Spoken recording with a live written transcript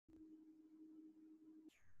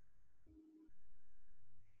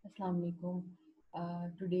Assalamu alaikum.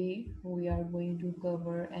 Today we are going to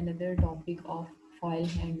cover another topic of file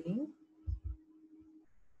handling.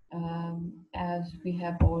 As we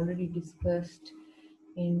have already discussed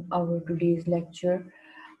in our today's lecture,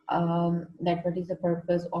 that what is the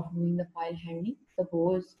purpose of doing the file handling.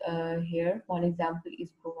 Suppose here one example is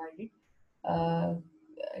provided uh,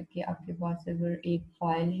 कि आपके पास अगर एक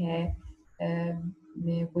file है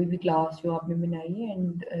कोई भी class जो आपने बनाई है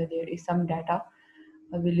and there is some data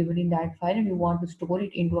available in that file and you want to store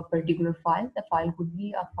it into a particular file. The file could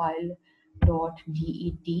be a file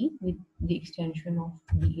 .get with the extension of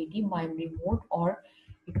get memory mode, or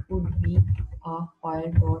it could be a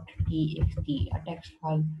file .txt, a text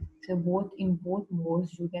file. So both in both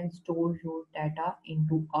modes you can store your data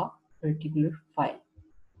into a particular file.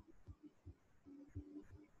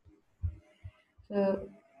 So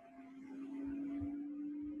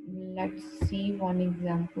let's see one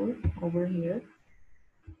example over here.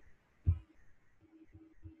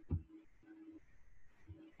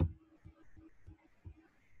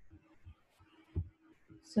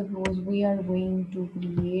 Suppose we are going to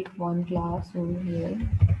create one class over here.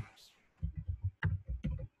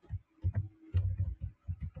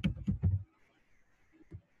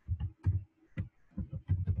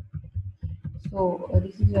 So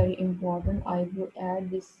this is very important. I will add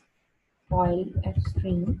this file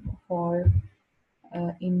string for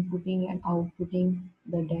inputting and outputting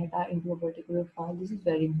the data into a particular file. This is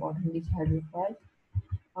very important, this header file.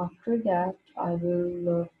 After that, I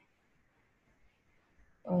will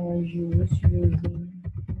use using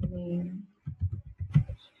name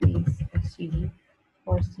space std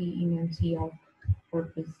for C in and C out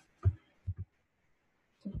purpose.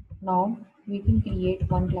 So now we can create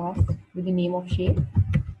one class with the name of shape,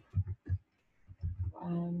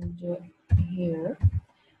 and here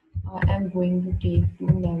I am going to take two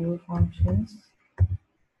manual functions,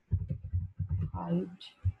 height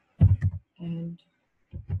and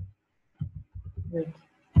width,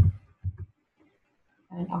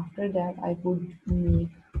 and after that I could make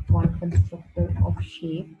one constructor of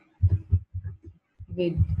shape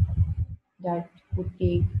with that could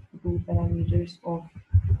take two parameters of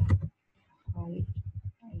height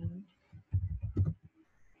and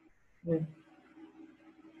width.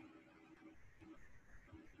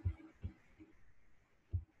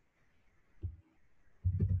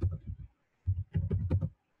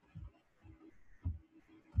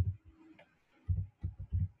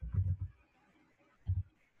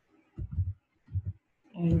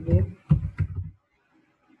 And width.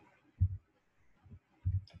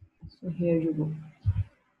 So here you go.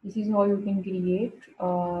 This is how you can create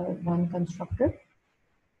one constructor.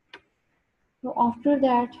 So after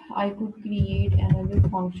that, I could create another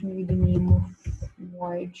function with the name of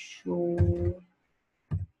void show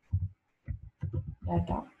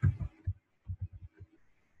data.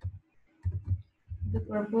 The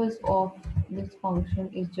purpose of this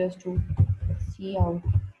function is just to see out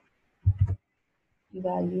the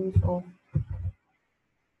values of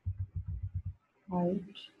height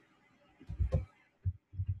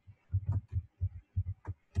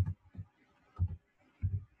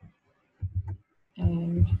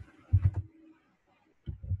and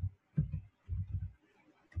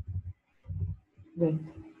width.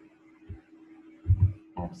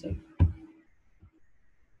 That's it.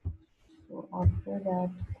 So after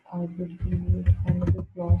that, I will create another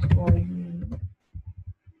class void name.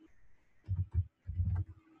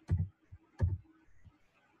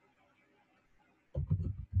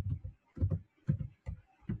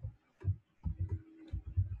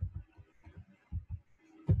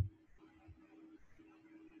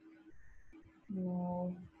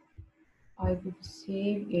 Now I would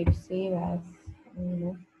save as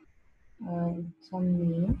some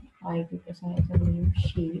name. I could assign some name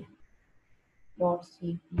shape dot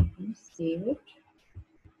cpp, save it.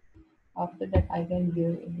 After that, I can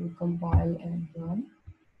give it will compile and run.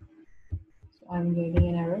 So I'm getting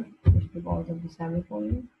an error just because of the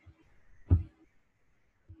semicolon.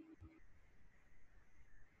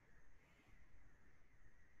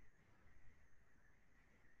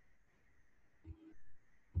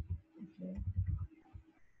 Okay.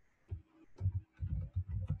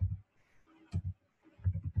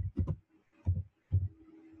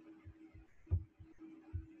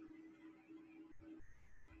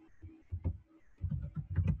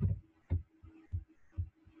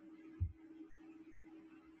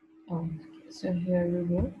 Oh, so here you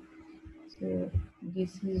go. So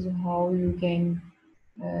this is how you can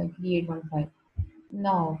create one file.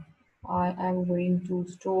 Now I am going to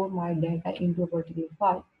store my data into a particular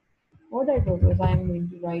file. For that purpose, I am going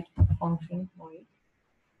to write a function called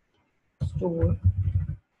store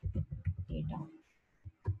data.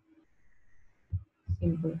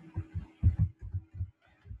 Simple.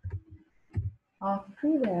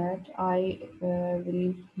 After that, I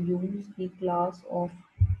will use the class of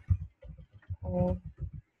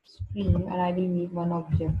stream, and I will make one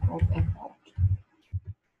object of f out.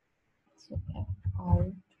 So f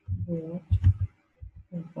out dot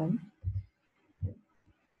open.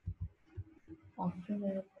 After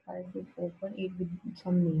that, I will open it with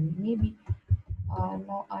some name. Maybe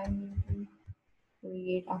now I need to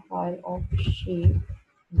create a file of shape.txt.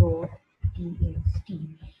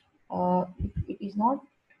 If it is not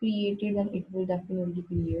created, then it will definitely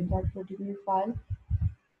create that particular file,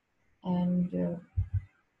 and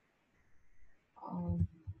um,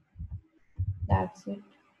 that's it.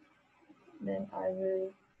 Then I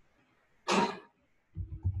will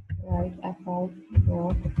write about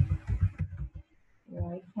dot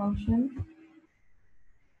write function.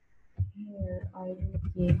 Here I will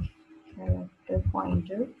take character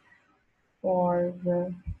pointer for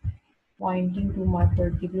the pointing to my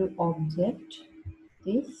particular object.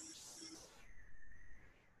 This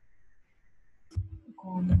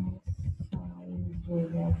comma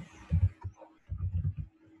size of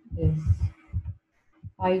this.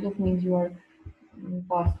 Size of means you are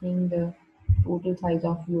passing the total size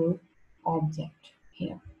of your object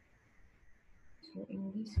here. So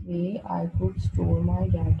in this way, I could store my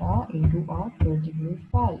data into a particular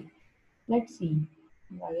file. Let's see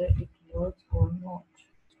whether it works or not.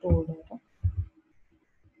 Store data,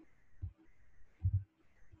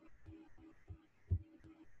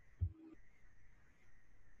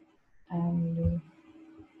 and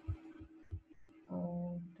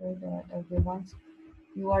after that, okay, once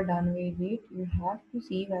you are done with it, you have to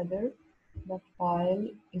see whether the file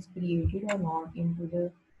is created or not into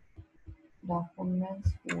the documents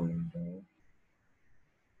folder.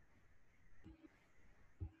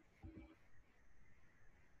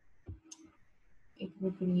 It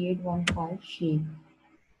will create one file shape.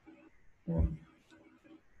 Here,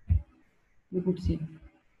 you could see.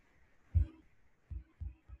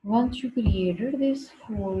 Once you created this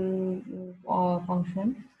whole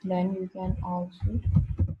function, then you can also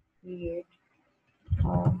create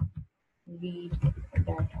a read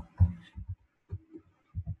data function.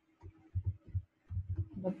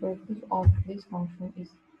 The purpose of this function is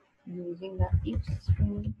using the if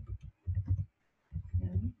string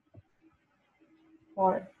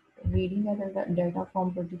for reading the data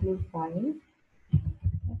from particular file.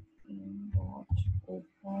 Dot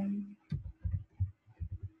open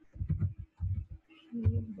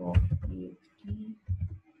shape.txt,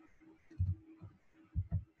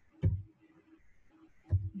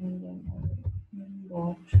 and then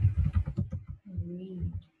dot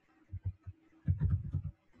read,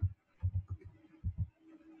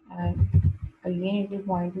 and again it will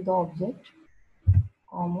point to the object,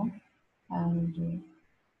 comma, and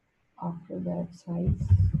after that size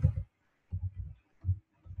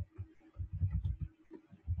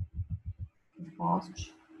fast,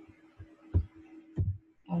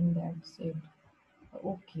 and that's it.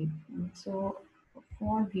 Okay, so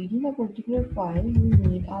for reading a particular file you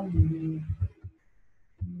need a view,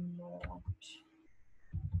 not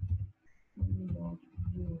dot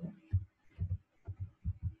viewer.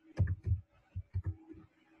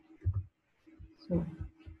 So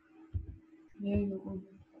here you would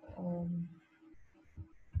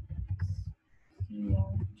see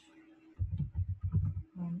out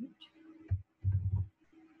height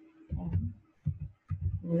and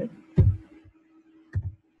width.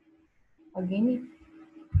 Again,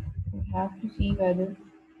 you have to see whether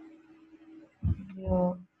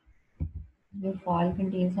your your file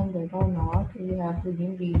contains some data or not. You have to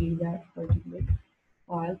again reread that particular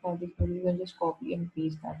file. For this one, you can just copy and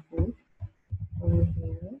paste that code over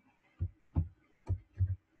here.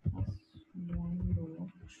 S1 dot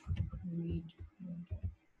read.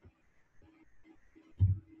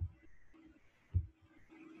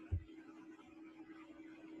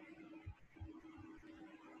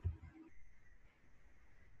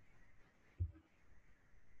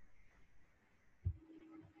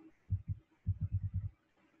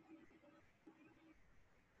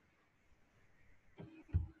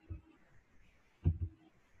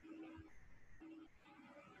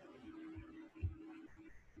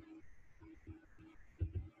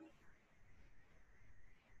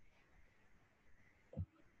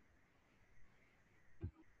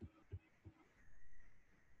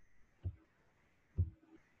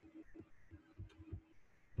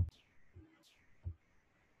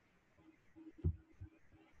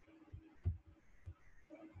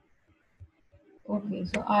 Okay,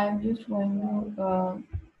 so I am just going to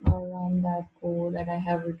run that code that I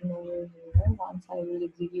have written over here. Once I will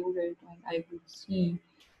execute it and I would see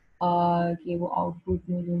कि वो output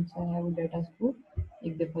में जो सा है वो data को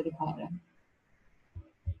एक दफ़ा दिखा रहा है.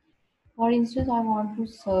 For instance, I want to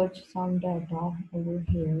search some data over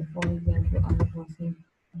here. For example, I'm crossing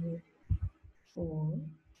here 4.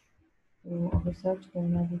 तो अगर सर्च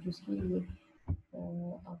करना है तो उसके लिए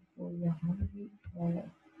आपको यहाँ भी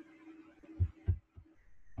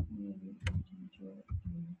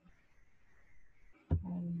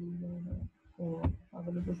तो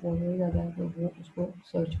अगर उसको फोन में ज़्यादा है तो वो उसको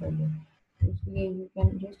सर्च कर लें. तो उसके लिए you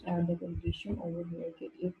can just add the condition over here कि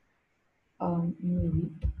if maybe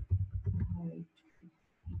height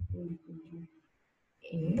equal to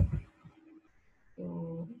a, तो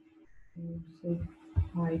सिर्फ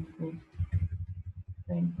हाइट को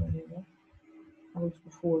प्रिंट करेगा और उसको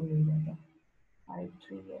 4 मिल जाएगा. हाइट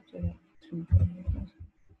 3 है चलो 3 कर देगा.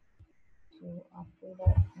 So after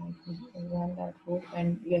that I could run that code and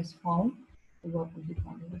yes found, तो वो आपको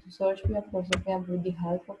दिखा देगा. तो सर्च भी आप कर सकते हैं with the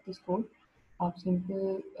help of this code. आप सिंपल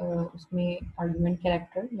उसमें आर्गुमेंट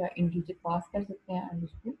कैरेक्टर या इंटीजर पास कर सकते हैं एंड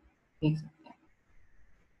उसको देख सकते हैं.